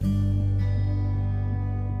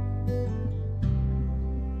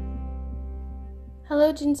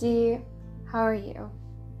Hello, Gen Z. How are you?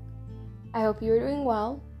 I hope you are doing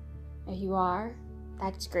well. If you are,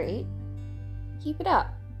 that's great. Keep it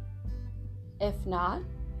up. If not,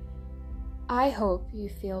 I hope you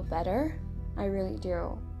feel better. I really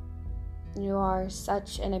do. You are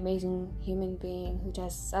such an amazing human being who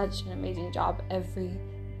does such an amazing job every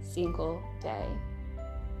single day.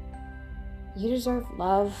 You deserve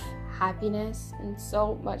love, happiness, and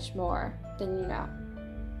so much more than you know.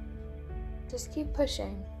 Just keep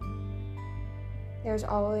pushing. There's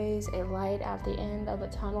always a light at the end of the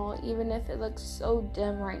tunnel, even if it looks so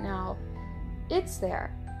dim right now. It's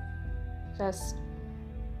there. Just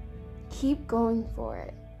keep going for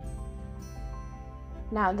it.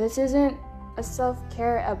 Now, this isn't a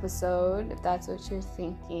self-care episode, if that's what you're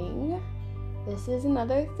thinking. This is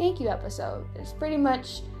another thank you episode. There's pretty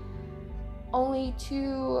much only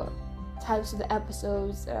two types of the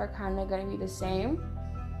episodes that are kind of going to be the same.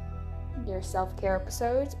 Your self-care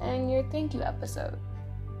episodes and your thank you episode.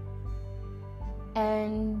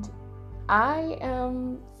 And I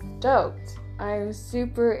am stoked. I'm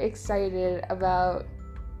super excited about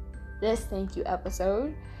this thank you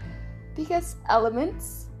episode because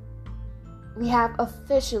Elements, we have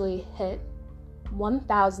officially hit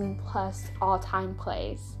 1,000 plus all-time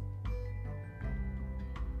plays.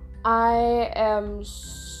 I am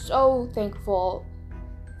so thankful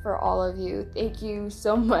for all of you. Thank you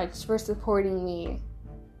so much for supporting me.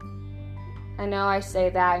 I know I say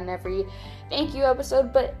that in every thank you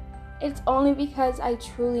episode, but it's only because I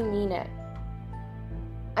truly mean it.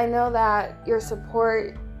 I know that your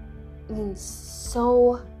support means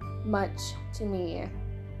so much to me,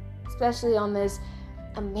 especially on this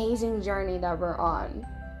amazing journey that we're on.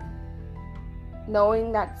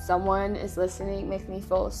 Knowing that someone is listening makes me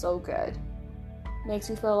feel so good.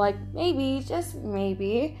 Makes me feel like maybe, just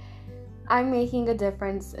maybe, I'm making a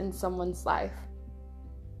difference in someone's life.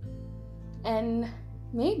 And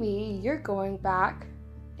maybe you're going back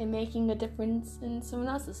and making a difference in someone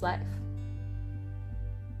else's life.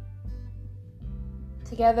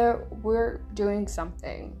 Together, we're doing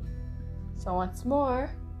something. So once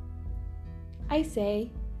more, I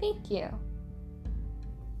say thank you.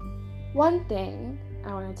 One thing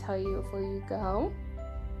I want to tell you before you go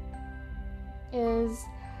is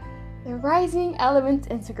the Rising Elements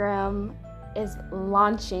Instagram is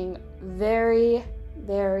launching very,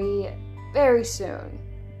 very, very soon.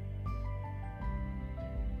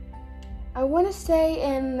 I want to say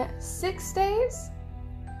in 6 days?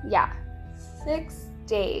 Yeah, 6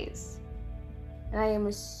 days. And I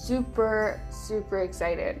am super, super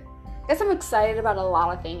excited. I guess I'm excited about a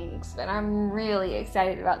lot of things, but I'm really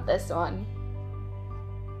excited about this one.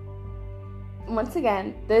 Once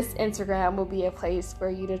again, this Instagram will be a place for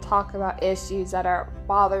you to talk about issues that are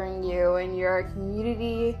bothering you in your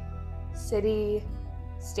community, city,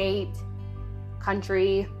 state,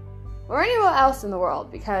 country, or anywhere else in the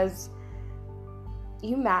world, because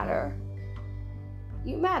you matter.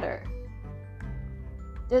 You matter.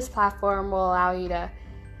 This platform will allow you to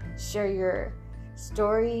share your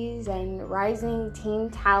stories and rising teen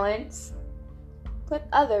talents with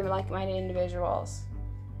other like-minded individuals.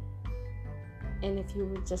 And if you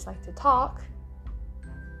would just like to talk,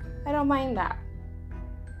 I don't mind that.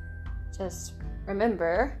 Just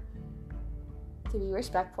remember to be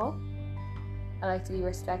respectful. I like to be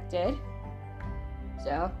respected.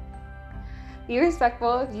 So, be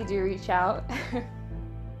respectful if you do reach out.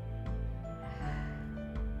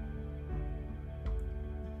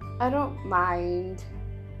 I don't mind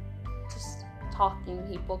just talking to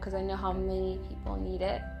people because I know how many people need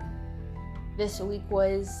it. This week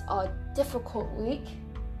was a difficult week.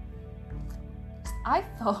 I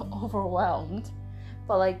felt overwhelmed.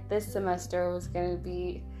 But like this semester was going to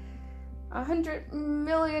be 100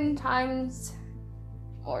 million times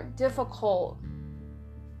more difficult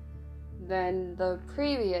than the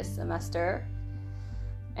previous semester.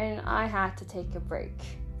 And I had to take a break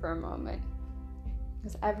for a moment.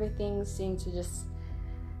 Because everything seemed to just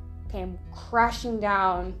came crashing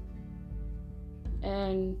down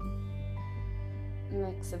in a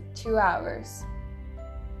mix of 2 hours.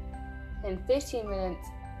 And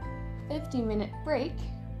 50-minute break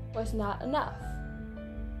was not enough.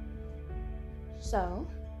 So,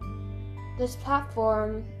 this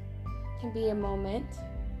platform can be a moment,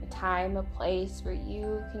 a time, a place where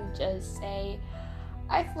you can just say,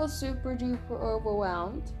 I feel super duper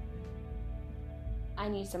overwhelmed. I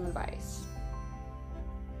need some advice.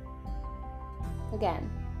 Again,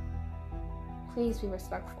 please be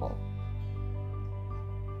respectful.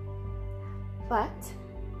 But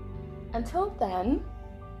until then,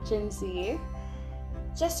 Gen Z,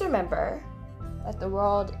 just remember that the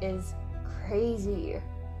world is crazy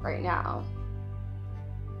right now.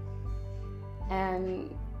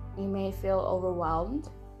 And you may feel overwhelmed.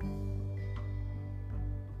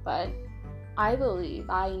 But I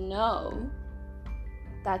know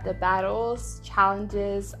that the battles,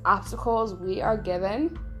 challenges, obstacles we are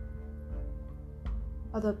given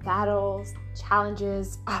are the battles,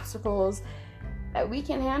 challenges, obstacles that we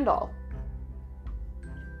can handle.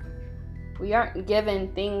 We aren't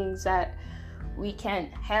given things that we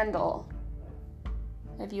can't handle.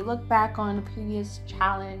 If you look back on a previous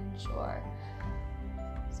challenge or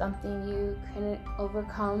something you couldn't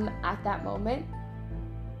overcome at that moment,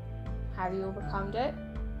 have you overcome it?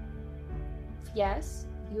 If yes,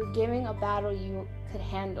 you're giving a battle you could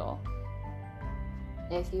handle.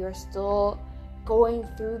 If you're still going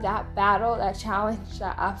through that battle, that challenge,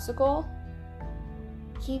 that obstacle,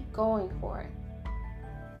 keep going for it.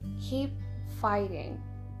 Keep fighting.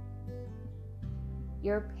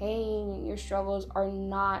 Your pain and your struggles are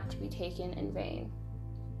not to be taken in vain.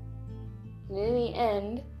 And in the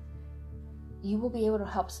end, you will be able to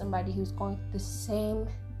help somebody who's going through the same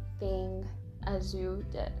thing as you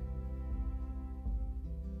did.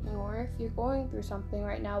 Or if you're going through something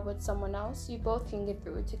right now with someone else, you both can get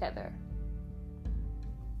through it together.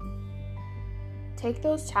 Take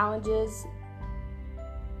those challenges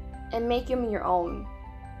and make them your own.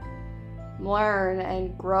 Learn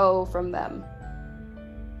and grow from them.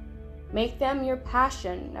 Make them your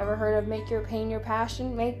passion. Ever heard of make your pain your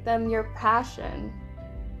passion? Make them your passion.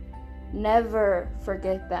 Never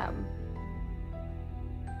forget them.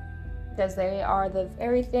 Because they are the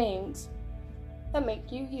very things that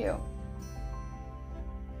make you you.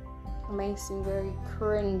 It may seem very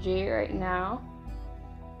cringy right now,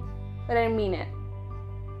 but I mean it.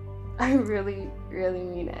 I really, really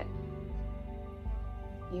mean it.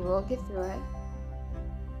 You will get through it.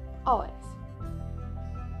 Always.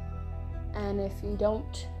 And if you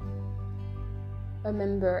don't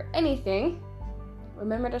remember anything,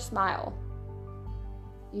 remember to smile.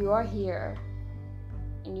 You are here,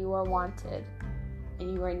 and you are wanted,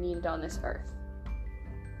 and you are needed on this earth.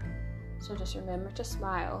 So just remember to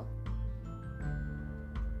smile.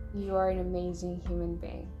 You are an amazing human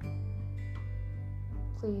being.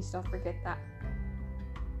 Please don't forget that.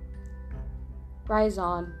 Rise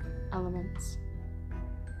on, elements.